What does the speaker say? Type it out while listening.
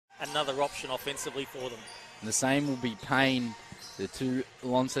another option offensively for them. And the same will be Payne, the two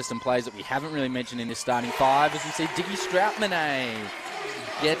Launceston players that we haven't really mentioned in this starting five, as we see Digna Strautmane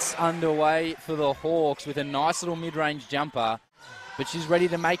gets underway for the Hawks with a nice little mid-range jumper, but she's ready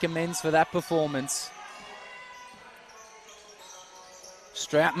to make amends for that performance.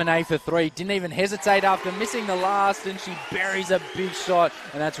 Strautmane for three, didn't even hesitate after missing the last, and she buries a big shot,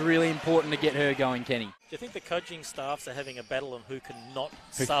 and that's really important to get her going, Kenny. Do you think the coaching staffs are having a battle on who can not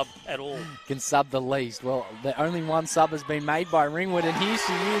sub at all? Can sub the least? Well, the only one sub has been made by Ringwood, and here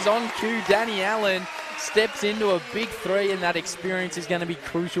she is on cue. Danny Allen steps into a big three, and that experience is going to be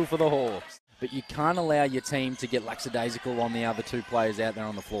crucial for the Hawks. But you can't allow your team to get lackadaisical on the other two players out there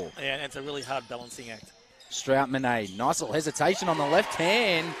on the floor. Yeah, and it's a really hard balancing act. Strautmane, nice little hesitation on the left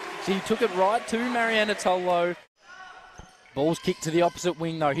hand. She took it right to Mariana Tolo. Ball's kicked to the opposite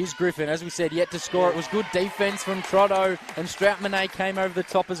wing though. Here's Griffin, as we said, yet to score. It was good defense from Trotto, and Strautmane came over the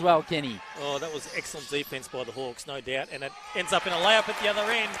top as well, Kenny. Oh, that was excellent defense by the Hawks, no doubt, and it ends up in a layup at the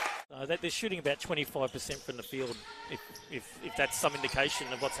other end. They're shooting about 25% from the field, if that's some indication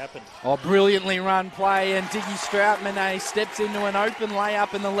of what's happened. Oh, brilliantly run play, and Digna Strautmane steps into an open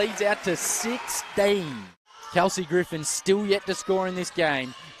layup, and the lead's out to 16. Kelsey Griffin still yet to score in this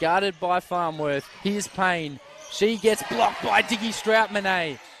game, guarded by Farmworth. Here's Payne. She gets blocked by Digna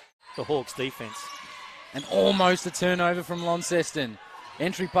Strautmane. The Hawks' defense. And almost a turnover from Launceston.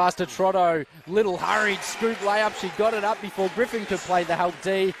 Entry pass to Trotto. Little hurried scoop layup. She got it up before Griffin could play the help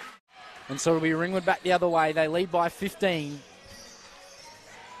D. And so it'll be Ringwood back the other way. They lead by 15.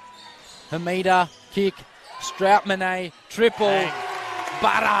 Hamida, kick. Strautmane, triple. Bang.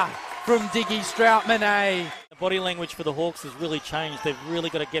 Butter from Digna Strautmane. The body language for the Hawks has really changed. They've really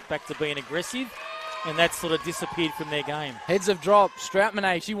got to get back to being aggressive, and that sort of disappeared from their game. Heads have dropped.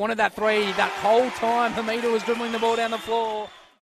 Strautmane, she wanted that three that whole time. Hamida was dribbling the ball down the floor.